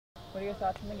What are your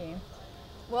thoughts on the game?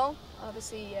 Well,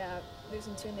 obviously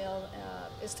losing 2-0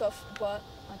 is tough, but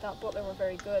I thought Butler were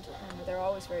very good, and they're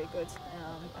always very good.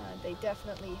 And they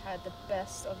definitely had the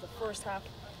best of the first half.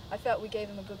 I felt we gave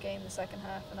them a good game in the second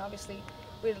half, and obviously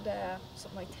we had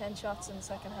something like 10 shots in the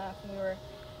second half,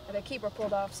 and the keeper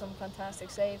pulled off some fantastic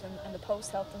saves, and the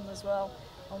post helped them as well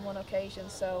on one occasion.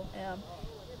 So,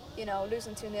 you know,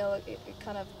 losing 2-0, it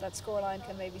kind of, that scoreline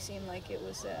can maybe seem like it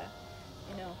was,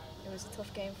 you know, it was a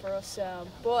tough game for us,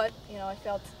 but you know, I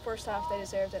felt first half they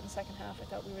deserved it, and second half I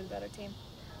thought we were the better team.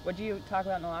 What do you talk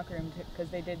about in the locker room?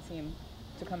 Because they did seem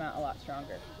to come out a lot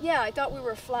stronger. Yeah, I thought we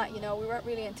were flat. You know, we weren't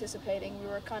really anticipating. We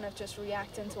were kind of just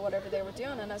reacting to whatever they were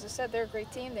doing. And as I said, they're a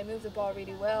great team. They moved the ball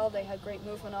really well. They had great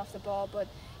movement off the ball. But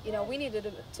you know, we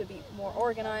needed to be more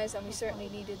organised, and we certainly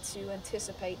needed to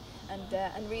anticipate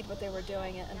and read what they were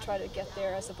doing and try to get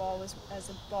there as the ball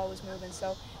was moving.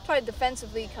 So try to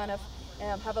defensively kind of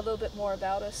have a little bit more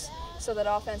about us, so that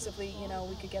offensively, you know,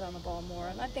 we could get on the ball more.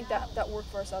 And I think that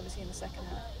worked for us obviously in the second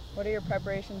half. What are your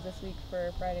preparations this week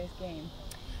for Friday's game?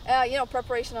 You know,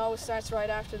 preparation always starts right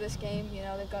after this game. You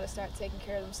know, they've got to start taking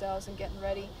care of themselves and getting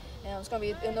ready. It's going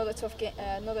to be another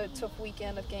tough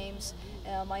weekend of games.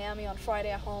 Miami on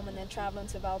Friday at home, and then traveling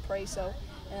to Valparaiso.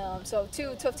 So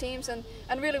two tough teams, and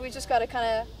really we just got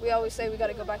to we always say we got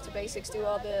to go back to basics, do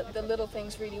all the little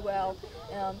things really well,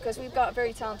 because we've got a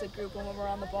very talented group, and when we're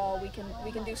on the ball we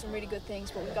can do some really good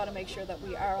things, but we've got to make sure that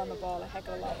we are on the ball a heck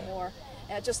of a lot more,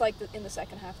 just like in the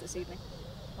second half this evening.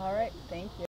 All right, thank you.